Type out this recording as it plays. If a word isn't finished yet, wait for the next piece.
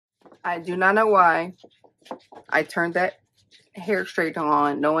I do not know why I turned that hair straight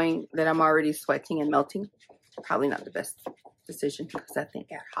on knowing that I'm already sweating and melting. Probably not the best decision because that thing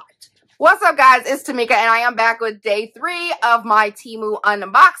got hot. What's up, guys? It's Tamika, and I am back with day 3 of my Temu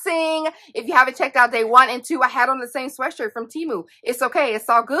unboxing. If you haven't checked out day 1 and 2, I had on the same sweatshirt from Temu. It's okay. It's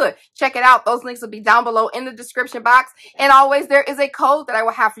all good. Check it out. Those links will be down below in the description box. And always, there is a code that I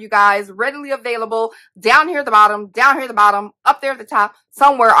will have for you guys readily available down here at the bottom, down here at the bottom, up there at the top,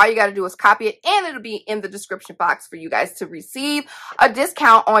 somewhere. All you got to do is copy it, and it'll be in the description box for you guys to receive a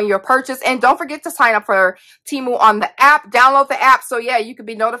discount on your purchase. And don't forget to sign up for Temu on the app. Download the app so, yeah, you can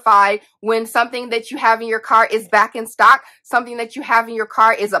be notified when something that you have in your car is back in stock, something that you have in your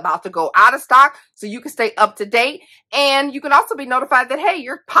car is about to go out of stock, so you can stay up to date. And you can also be notified that, hey,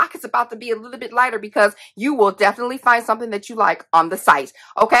 your pocket's about to be a little bit lighter because you will definitely find something that you like on the site.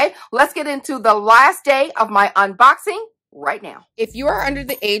 Okay, let's get into the last day of my unboxing right now. If you are under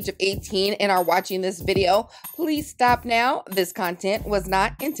the age of 18 and are watching this video, please stop now. This content was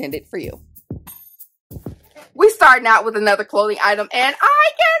not intended for you. We starting out with another clothing item, and I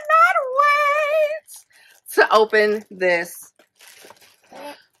cannot wait to open this.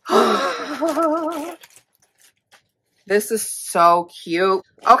 This is so cute.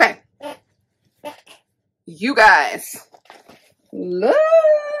 Okay. You guys, look.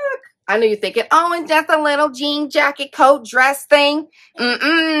 I know you're thinking, oh, and just a little jean jacket, coat, dress thing.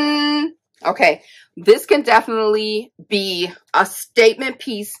 Okay. This can definitely be a statement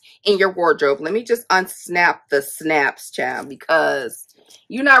piece in your wardrobe. Let me just unsnap the snaps, child, because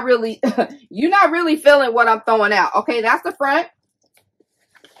you're not really feeling what I'm throwing out. Okay, that's the front.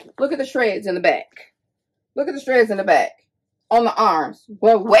 Look at the shreds in the back. Look at the shreds in the back. On the arms.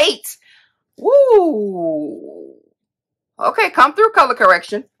 Well, wait. Woo. Okay, come through color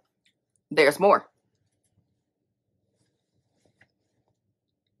correction. There's more.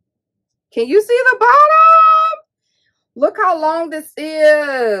 Can you see the bottom? Look how long this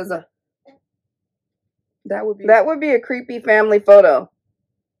is. That would be a creepy family photo.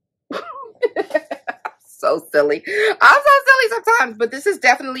 So silly. I'm so silly sometimes, but this is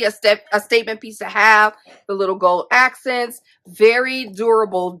definitely a statement piece to have. The little gold accents, very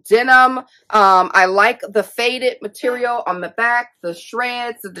durable denim. I like the faded material on the back, the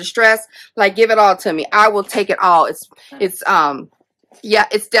shreds, the distress. Like, give it all to me. I will take it all. Yeah,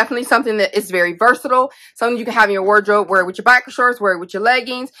 it's definitely something that is very versatile. Something you can have in your wardrobe. Wear it with your biker shorts, wear it with your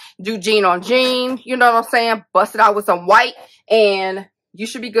leggings, do jean on jean. You know what I'm saying? Bust it out with some white, and you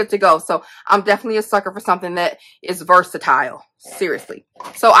should be good to go. So I'm definitely a sucker for something that is versatile. Seriously.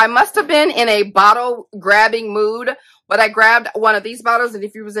 So I must have been in a bottle grabbing mood, but I grabbed one of these bottles. And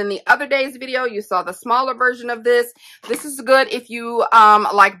if you was in the other day's video, you saw the smaller version of this. This is good if you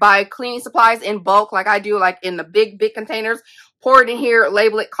like buy cleaning supplies in bulk, like I do, like in the big containers. Pour it in here,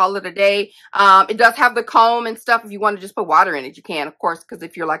 label it, call it a day. It does have the comb and stuff. If you want to just put water in it, you can, of course, because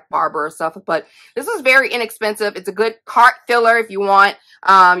if you're like barber or stuff. But this is very inexpensive. It's a good cart filler if you want.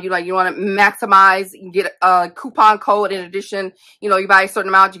 You want to maximize. You get a coupon code in addition. You know, you buy a certain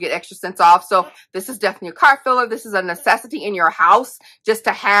amount, you get extra cents off. So this is definitely a cart filler. This is a necessity in your house just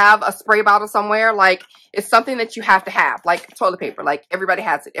to have a spray bottle somewhere. Like, it's something that you have to have, like toilet paper. Like, everybody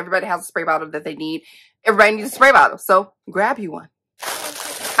has it. Everybody has a spray bottle that they need. Everybody needs a spray bottle, so grab you one.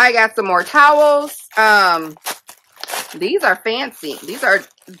 I got some more towels. These are fancy. These are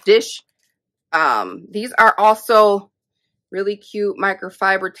dish. These are also really cute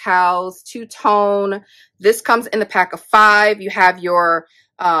microfiber towels, 2-tone. This comes in the pack of 5. You have your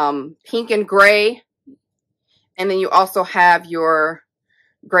pink and gray, and then you also have your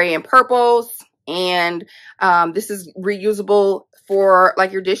gray and purples. And this is reusable for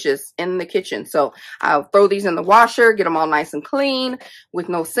like your dishes in the kitchen. So I'll throw these in the washer, get them all nice and clean with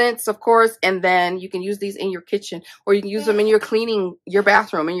no scents, of course. And then you can use these in your kitchen, or you can use them in your cleaning, your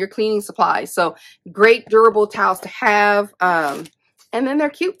bathroom, and your cleaning supplies. So great durable towels to have. And then they're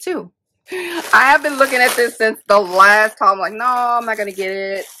cute too. I have been looking at this since the last time. I'm like, no, I'm not going to get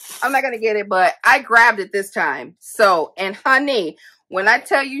it. I'm not going to get it, but I grabbed it this time. So, and honey, when I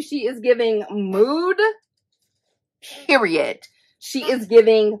tell you she is giving mood, period. She is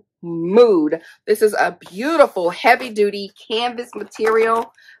giving mood. This is a beautiful heavy-duty canvas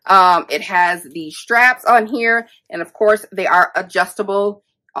material. It has the straps on here, and of course, they are adjustable.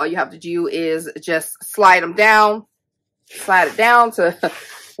 All you have to do is just slide them down, slide it down to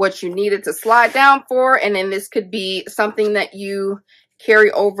what you need it to slide down for, and then this could be something that you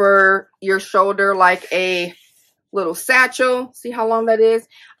carry over your shoulder like a little satchel. See how long that is?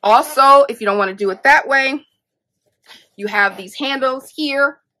 Also, if you don't want to do it that way, you have these handles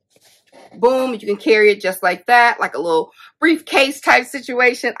here Boom, you can carry it just like that, like a little briefcase type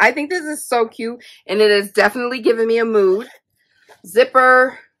situation. I think this is so cute, and it is definitely giving me a mood.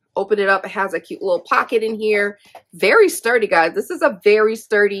 Zipper, open it up. It has a cute little pocket in here. Very sturdy, guys. This is a very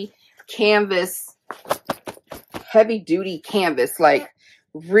sturdy canvas, heavy duty canvas, like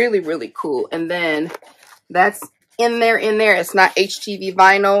really, really cool. And then that's in there. It's not HTV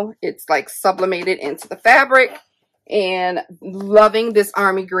vinyl. It's like sublimated into the fabric, and loving this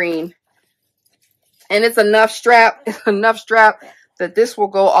army green. And it's enough strap, that this will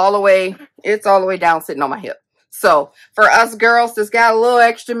go all the way. It's all the way down sitting on my hip. So for us girls, this got a little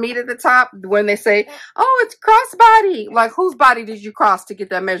extra meat at the top. When they say, oh, it's crossbody, like whose body did you cross to get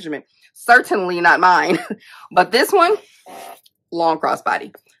that measurement? Certainly not mine. But this one, long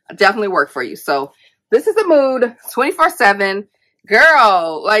crossbody. Definitely work for you. So this is a mood 24/7.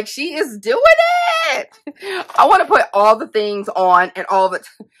 Girl, like she is doing it. I want to put all the things on and all the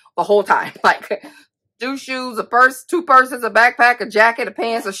whole time. Like 2 shoes, a purse, 2 purses, a backpack, a jacket, a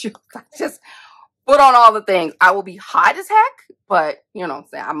pants, a shoe. Just put on all the things. I will be hot as heck, but you know what I'm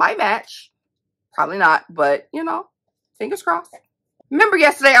saying? I might match. Probably not, but you know, fingers crossed. Remember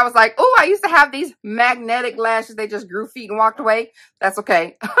yesterday I was like, oh, I used to have these magnetic lashes. They just grew feet and walked away. That's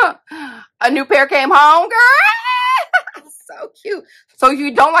okay. A new pair came home, girl. So cute. So if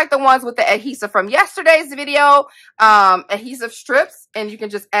you don't like the ones with the adhesive from yesterday's video, adhesive strips, and you can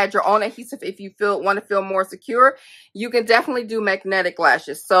just add your own adhesive if you want to feel more secure, you can definitely do magnetic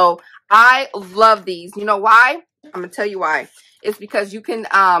lashes. So I love these. You know why? I'm going to tell you why. It's because you can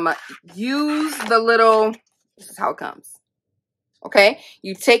use the little, this is how it comes. Okay,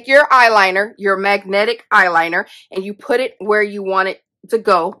 you take your eyeliner, your magnetic eyeliner, and you put it where you want it to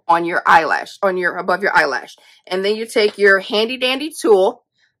go on your eyelash, above your eyelash. And then you take your handy dandy tool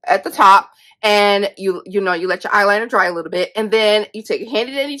at the top, and you let your eyeliner dry a little bit, and then you take your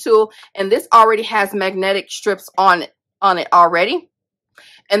handy dandy tool, and this already has magnetic strips on it already.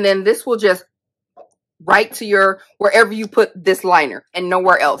 And then this will just right to your wherever you put this liner and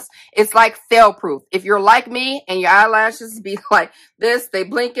nowhere else. It's like fail proof. If you're like me and your eyelashes be like this, they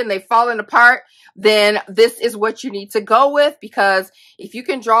blinking, they falling apart, then this is what you need to go with, because if you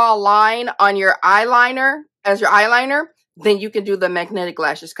can draw a line on your eyeliner as your eyeliner, then you can do the magnetic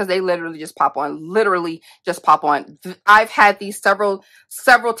lashes, because they literally just pop on. Literally just pop on. I've had these several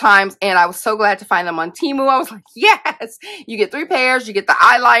times, and I was so glad to find them on Temu. I was like, yes, you get 3 pairs. You get the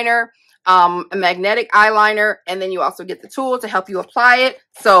eyeliner, a magnetic eyeliner, and then you also get the tool to help you apply it.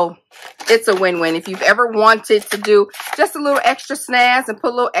 So it's a win-win. If you've ever wanted to do just a little extra snazz and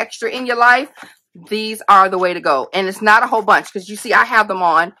put a little extra in your life, these are the way to go. And it's not a whole bunch, because you see I have them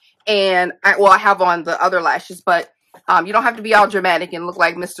on, and I have on the other lashes, but you don't have to be all dramatic and look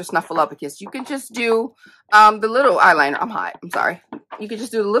like Mr. Snuffleupagus. You can just do the little eyeliner. I'm hot. I'm sorry. You can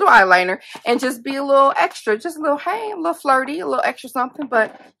just do the little eyeliner and just be a little extra, just a little, hey, a little flirty, a little extra something.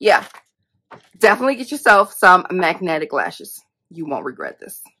 But yeah, definitely get yourself some magnetic lashes. You won't regret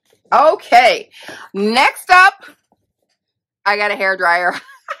this. Okay, next up, I got a hairdryer.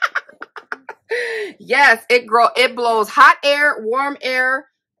 Yes, it blows hot air, warm air,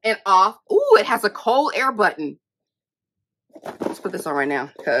 and off. Ooh, it has a cold air button. Let's put this on right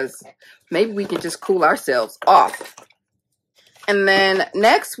now, because maybe we can just cool ourselves off. And then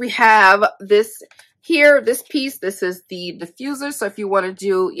next we have this here, this piece. This is the diffuser. So if you want to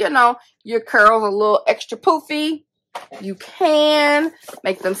do, you know, your curls a little extra poofy, you can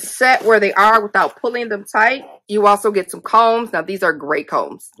make them set where they are without pulling them tight. You also get some combs. Now these are great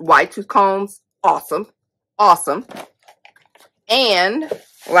combs. Wide tooth combs. Awesome. Awesome. And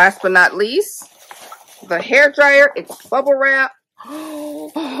last but not least, the hairdryer. It's bubble wrap.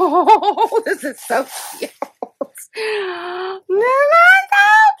 Oh, this is so cute.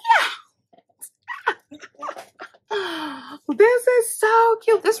 This is so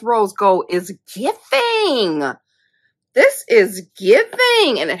cute. This rose gold is giving. This is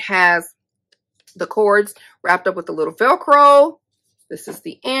giving. And it has the cords wrapped up with a little Velcro. This is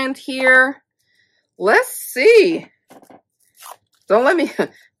the end here. Let's see. Don't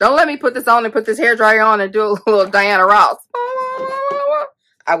let me put this on and put this hairdryer on and do a little Diana Ross.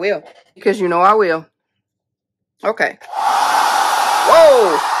 I will, because you know I will. Okay.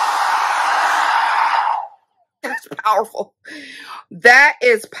 Whoa. That's powerful. That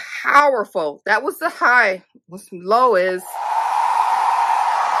is powerful. That was the high. What's low is.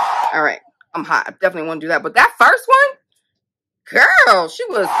 All right. I'm hot. I definitely want to do that. But that first one, girl, she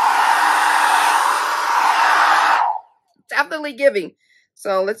was definitely giving.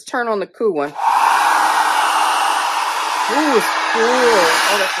 So let's turn on the cool one. Ooh, it's cool.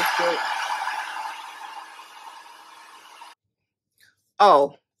 Oh, that's just good.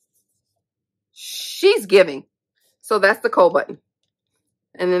 Oh, She's giving. So that's the cold button.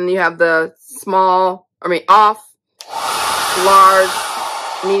 And then you have the small, off, large,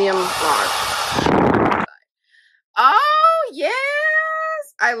 medium, large. Oh, yes.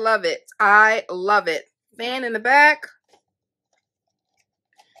 I love it. I love it. Fan in the back.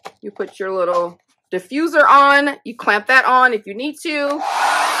 You put your little diffuser on. You clamp that on if you need to.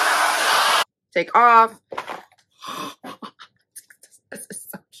 Take off. This is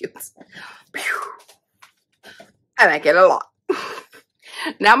so cute. I like it a lot.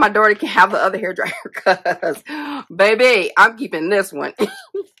 Now my daughter can have the other hairdryer because, baby, I'm keeping this one.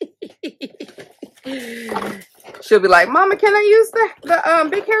 She'll be like, Mama, can I use the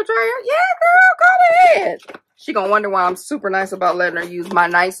big hairdryer? Yeah, girl, go ahead. She gonna wonder why I'm super nice about letting her use my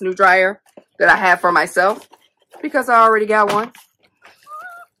nice new dryer that I have for myself because I already got one.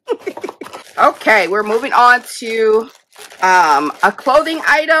 Okay, we're moving on to a clothing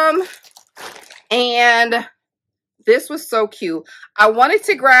item, and this was so cute. I wanted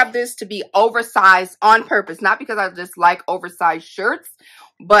to grab this to be oversized on purpose, not because I just like oversized shirts,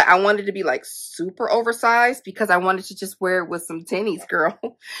 but I wanted to be like super oversized because I wanted to just wear it with some tennies, girl,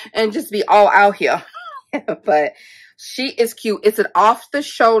 and just be all out here. But she is cute. It's an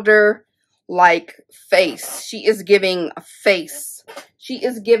off-the-shoulder like face. She is giving a face. She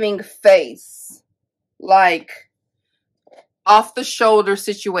is giving face. Like off-the-shoulder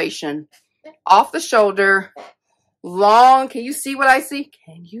situation. Off-the-shoulder. Long. Can you see what I see?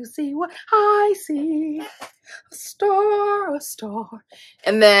 Can you see what I see? A star, a star.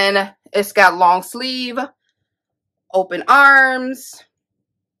 And then it's got long sleeve, open arms,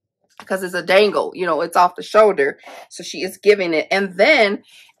 because it's a dangle, you know, it's off the shoulder. So she is giving it. And then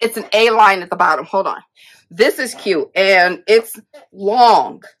it's an A line at the bottom. Hold on. This is cute and it's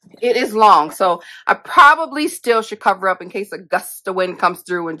long. It is long. So I probably still should cover up in case a gust of wind comes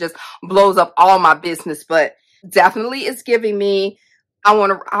through and just blows up all my business. But definitely it's giving me, I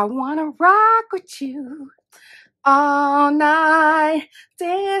want to rock with you all night,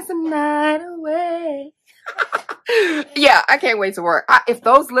 dance the night away. Yeah, I can't wait to work. If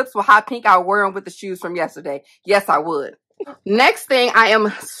those lips were hot pink, I would wear them with the shoes from yesterday. Yes, I would. Next thing, I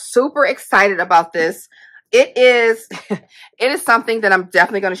am super excited about this. It is something that I'm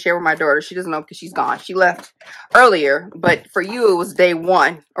definitely going to share with my daughter. She doesn't know because she's gone. She left earlier, but for you, it was day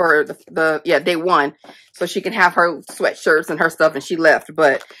one, or day one. So she can have her sweatshirts and her stuff, and she left,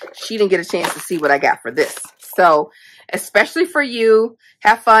 but she didn't get a chance to see what I got for this. So especially for you,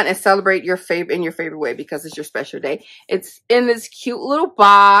 have fun and celebrate your favorite way because it's your special day. It's in this cute little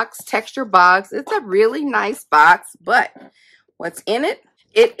box, texture box. It's a really nice box, but what's in it?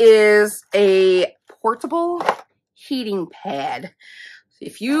 It is a portable heating pad.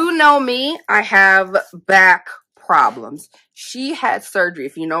 If you know me, I have back problems. She had surgery.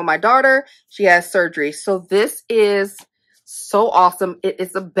 If you know my daughter, she has surgery. So this is so awesome. It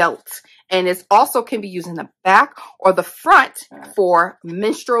is a belt, and it also can be used in the back or the front for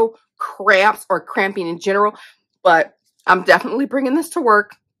menstrual cramps or cramping in general. But I'm definitely bringing this to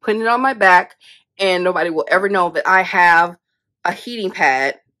work, putting it on my back, and nobody will ever know that I have a heating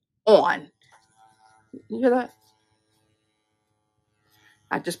pad on. You hear that?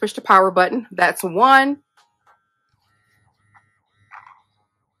 I just pushed the power button. That's one.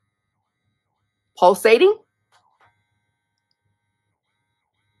 Pulsating.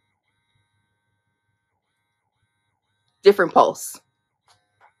 Different pulse.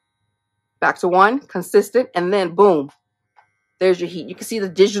 Back to one. Consistent. And then boom. There's your heat. You can see the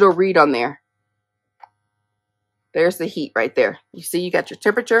digital read on there. There's the heat right there. You see you got your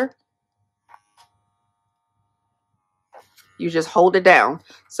temperature. You just hold it down.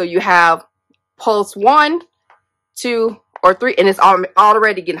 So you have pulse 1, 2, or 3, and it's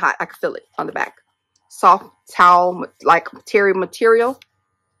already getting hot. I can feel it on the back. Soft towel, like terry material.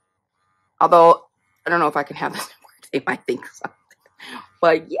 Although, I don't know if I can have this. They might think something.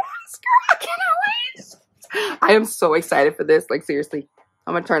 But yes, girl, I cannot wait. I am so excited for this. Like, seriously.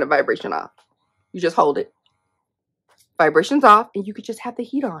 I'm going to turn the vibration off. You just hold it. Vibration's off, and you could just have the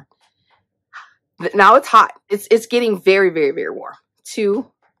heat on. Now it's hot. It's getting very, very, very warm. 2,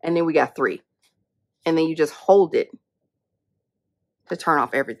 and then we got 3. And then you just hold it to turn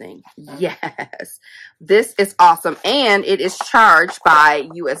off everything. Yes. This is awesome. And it is charged by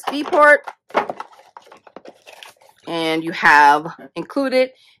USB port. And you have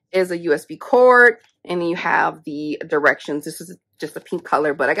included is a USB cord. And then you have the directions. This is just a pink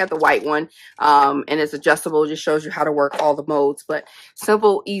color, but I got the white one. And it's adjustable. It just shows you how to work all the modes. But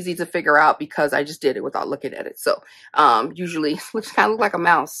simple, easy to figure out because I just did it without looking at it. So usually it looks kind of like a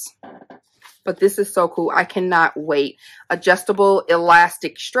mouse. But this is so cool. I cannot wait. Adjustable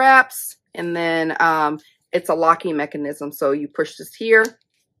elastic straps. And then it's a locking mechanism. So you push this here,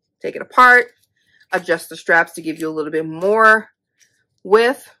 take it apart, adjust the straps to give you a little bit more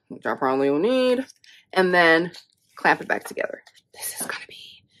width, which I probably will need, and then clamp it back together. This is going to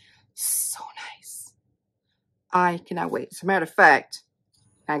be so nice. I cannot wait. As a matter of fact,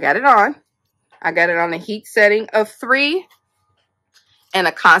 I got it on. I got it on a heat setting of 3 and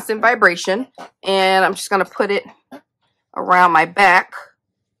a constant vibration. And I'm just going to put it around my back.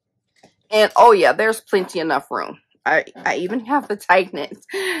 And oh yeah, there's plenty enough room. I even have to tighten it.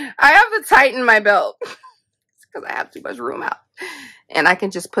 I have to tighten my belt because I have too much room out. And I can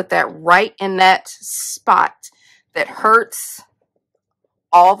just put that right in that spot that hurts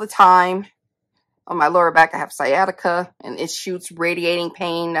all the time. On my lower back, I have sciatica, and it shoots radiating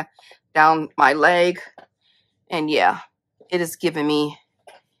pain down my leg. And yeah, it is giving me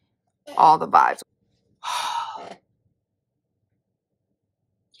all the vibes.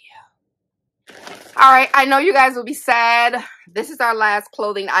 All right, I know you guys will be sad. This is our last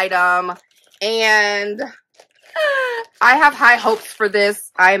clothing item, and I have high hopes for this.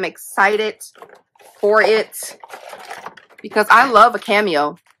 I am excited for it because I love a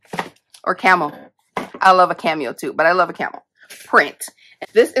cameo or camo. I love a cameo too, but I love a camo print.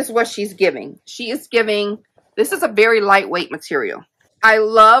 This is what she's giving. She is giving, this is a very lightweight material. I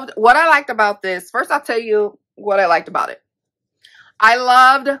loved what I liked about this. First, I'll tell you what I liked about it. I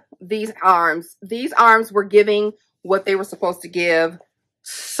loved these arms. These arms were giving what they were supposed to give.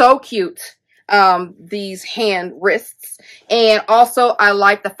 So cute. These hand wrists. And also, I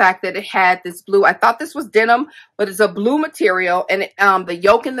like the fact that it had this blue. I thought this was denim, but it's a blue material. And it, the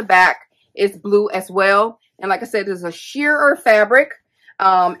yoke in the back is blue as well. And like I said, it's a sheer fabric.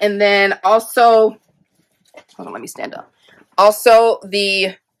 And then also, hold on, let me stand up. Also,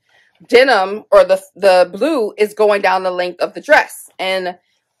 the denim or the blue is going down the length of the dress, and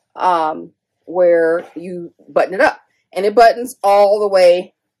where you button it up, and it buttons all the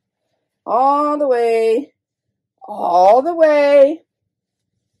way to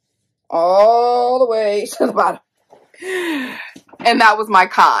the bottom. And that was my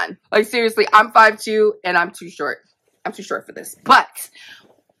con. Like, seriously, I'm 5'2" and I'm too short. I'm too short for this, but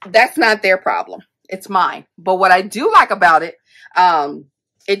that's not their problem. It's mine. But what I do like about it,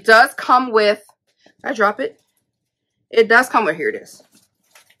 it does come with, did I drop it? It does come with, here it is.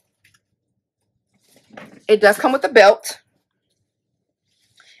 It does come with a belt.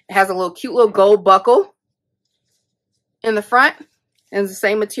 It has a little cute little gold buckle in the front. And it's the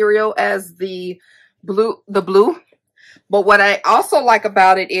same material as the blue. But what I also like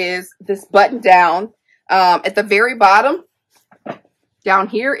about it is this button down. At the very bottom, down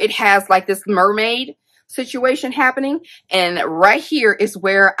here, it has like this mermaid situation happening, and right here is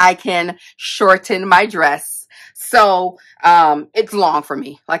where I can shorten my dress. So it's long for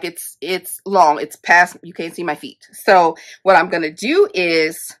me. Like it's long. It's past, you can't see my feet. So what I'm gonna do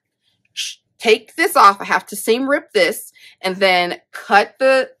is take this off. I have to seam rip this and then cut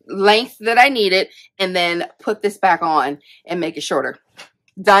the length that I needed and then put this back on and make it shorter.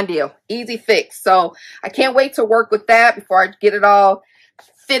 Done deal. Easy fix. So I can't wait to work with that before I get it all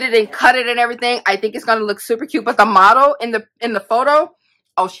fitted and cut it and everything. I think it's going to look super cute. But the model in the photo,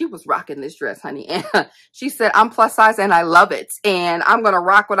 oh, she was rocking this dress, honey. And she said, I'm plus size and I love it. And I'm going to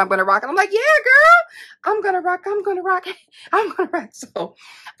rock what I'm going to rock. And I'm like, yeah, girl, I'm going to rock. I'm going to rock. I'm going to rock. So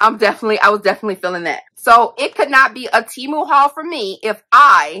I was definitely feeling that. So it could not be a Temu haul for me if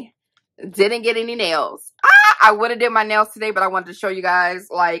I didn't get any nails. I would have did my nails today, but I wanted to show you guys,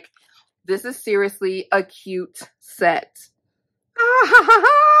 like, this is seriously a cute set.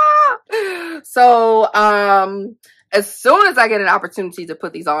 So, as soon as I get an opportunity to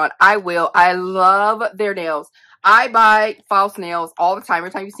put these on, I will. I love their nails. I buy false nails all the time. Every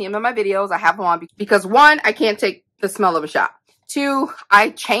time you see them in my videos, I have them on because 1, I can't take the smell of a shop. 2, I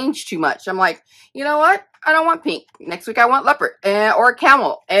change too much. I'm like, you know what? I don't want pink. Next week I want leopard or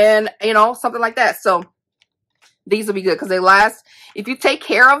camel and, you know, something like that. So these will be good because they last. If you take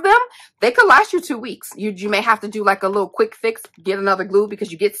care of them, they could last you 2 weeks. You may have to do like a little quick fix, get another glue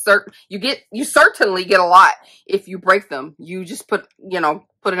because you certainly get a lot if you break them. You just put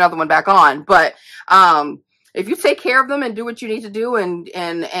another one back on. But if you take care of them and do what you need to do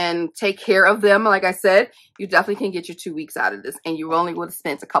and take care of them, like I said, you definitely can get your 2 weeks out of this. And you only would have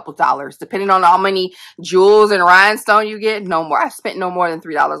spent a couple dollars, depending on how many jewels and rhinestone you get. No more. I've spent no more than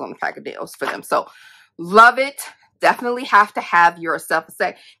 $3 on the pack of nails for them. So love it. Definitely have to have your stuff a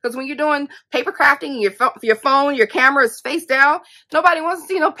sec. Because when you're doing paper crafting, your phone, your camera is face down. Nobody wants to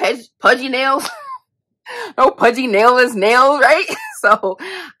see no pudgy nails. No pudgy nailless nails, right? So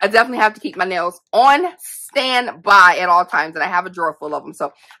I definitely have to keep my nails on stand by at all times, and I have a drawer full of them.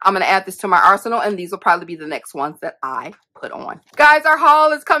 So I'm going to add this to my arsenal, and these will probably be the next ones that I put on. Guys, our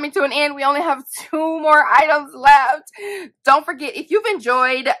haul is coming to an end. We only have 2 more items left. Don't forget, if you've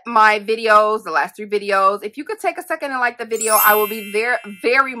enjoyed my videos, the last 3 videos, if you could take a second and like the video, I will be very,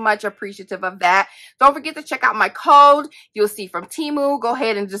 very much appreciative of that. Don't forget to check out my code you'll see from Temu. Go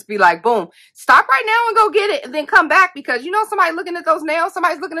ahead and just be like, boom, stop right now and go get it, and then come back, because you know somebody looking at those nails,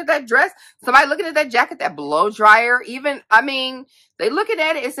 somebody's looking at that dress, somebody looking at that jacket, that blow dryer, even, I mean, they looking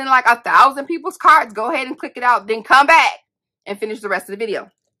at it, it's in like 1,000 people's carts. Go ahead and click it out, then come back and finish the rest of the video.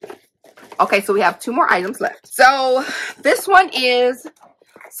 Okay, so we have 2 more items left. So this one is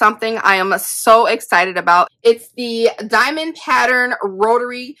something I am so excited about. It's the diamond pattern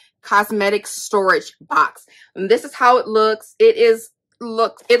rotary cosmetic storage box. And this is how it looks. It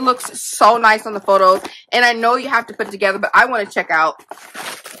looks so nice on the photos, and I know you have to put it together, but I want to check it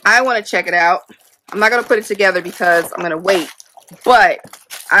out. I'm not going to put it together because I'm going to wait, but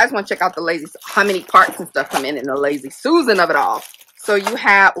I just want to check out the how many parts and stuff come in the Lazy Susan of it all. So you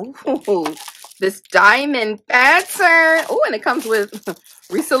have, ooh, this diamond pattern. Oh, and it comes with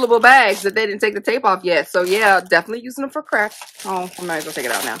resealable bags that they didn't take the tape off yet. So yeah, definitely using them for crafts. Oh, I might as well take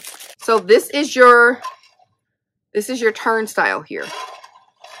it out now. So this is your turnstile here.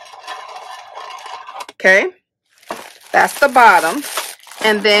 Okay, that's the bottom.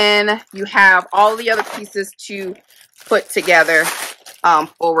 And then you have all the other pieces to put together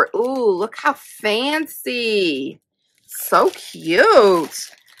forward. Ooh, look how fancy. So cute.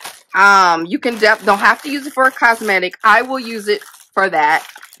 You can don't have to use it for a cosmetic. I will use it for that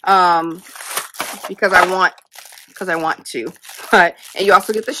because I want to. But and you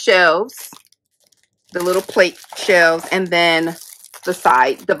also get the shelves, the little plate shelves, and then the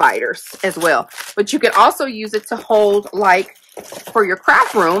side dividers as well. But you can also use it to hold, like for your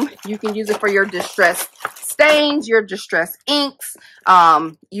craft room, you can use it for your distressed stains, your distressed inks.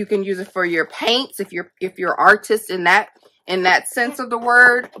 You can use it for your paints if you're artist in that sense of the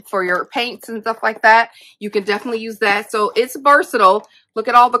word, for your paints and stuff like that. You can definitely use that. So it's versatile. Look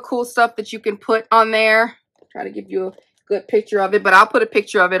at all the cool stuff that you can put on there. Try to give you a good picture of it, but I'll put a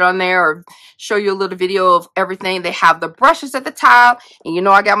picture of it on there or show you a little video of everything. They have the brushes at the top, and you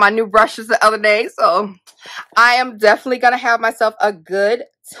know I got my new brushes the other day, so I am definitely gonna have myself a good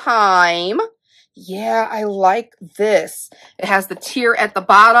time. Yeah, I like this. It has the tier at the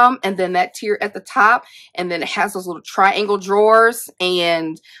bottom and then that tier at the top, and then it has those little triangle drawers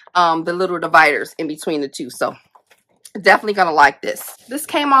and the little dividers in between the two. So definitely gonna like this. This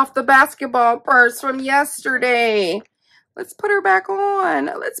came off the basketball purse from yesterday. Let's put her back on.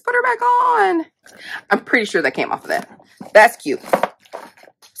 Let's put her back on. I'm pretty sure that came off of that. That's cute.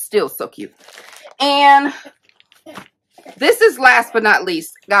 Still so cute. And this is last but not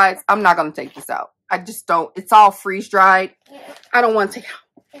least. Guys, I'm not going to take this out. I just don't. It's all freeze dried. I don't want to take it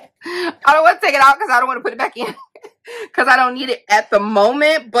out. I don't want to take it out because I don't want to put it back in. Because I don't need it at the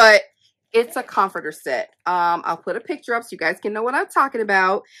moment. But it's a comforter set. I'll put a picture up so you guys can know what I'm talking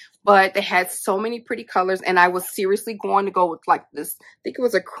about. But they had so many pretty colors, and I was seriously going to go with like this. I think it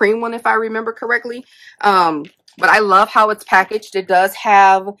was a cream one if I remember correctly. But I love how it's packaged. It does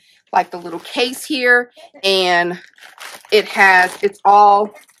have like the little case here, and it's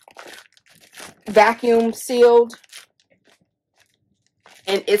all vacuum sealed,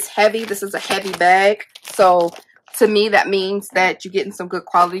 and it's heavy. This is a heavy bag. So to me, that means that you're getting some good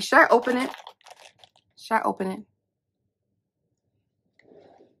quality. Should I open it? Should I open it?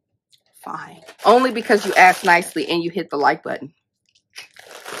 Fine. Only because you asked nicely and you hit the like button.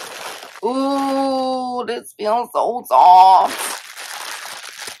 Ooh, this feels so soft.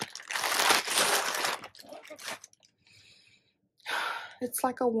 It's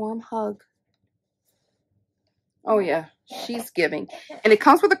like a warm hug. Oh yeah, she's giving. And it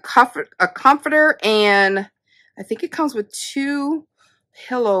comes with a comforter, and I think it comes with 2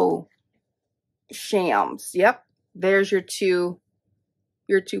 pillow shams. Yep, there's your two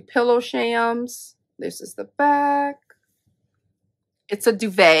pillow shams. This is the back. It's a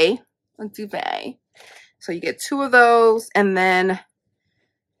duvet. So you get 2 of those, and then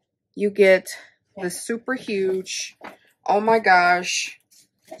you get the super huge, oh my gosh,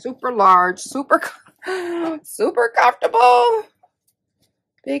 super large, super comfortable,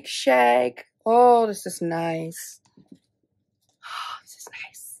 big shag. Oh, this is nice. Oh, this is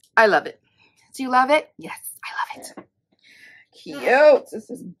nice. I love it. Do you love it? Yes, I love it. Cute. This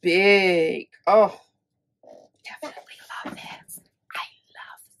is big. Oh, definitely love this. I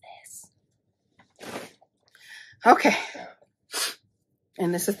love this. Okay.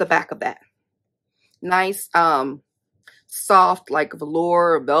 And this is the back of that. Nice soft, like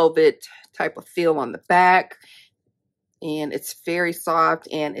velour, velvet type of feel on the back. And it's very soft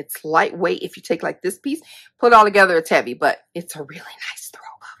and it's lightweight. If you take like this piece, put it all together, it's heavy, but it's a really nice throw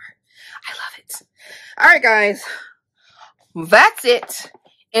cover. I love it. All right, guys, that's it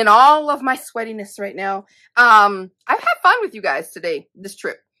in all of my sweatiness right now. I've had fun with you guys today, this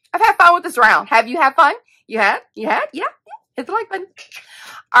trip. I've had fun with this round. Have you had fun? You had? You had? Yeah. Hit the like button.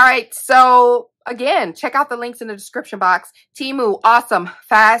 All right, so again, check out the links in the description box. Temu, awesome,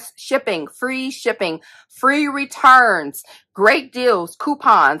 fast shipping, free returns, great deals,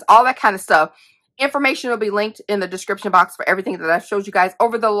 coupons, all that kind of stuff. Information will be linked in the description box for everything that I've showed you guys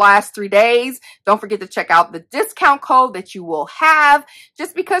over the last 3 days. Don't forget to check out the discount code that you will have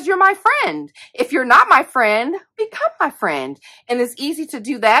just because you're my friend. If you're not my friend, become my friend. And it's easy to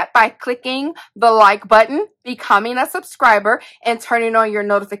do that by clicking the like button, becoming a subscriber, and turning on your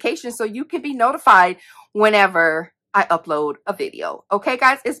notifications so you can be notified whenever I upload a video. Okay,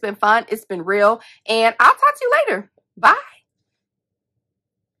 guys, it's been fun. It's been real. And I'll talk to you later. Bye.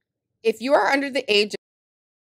 If you are under the age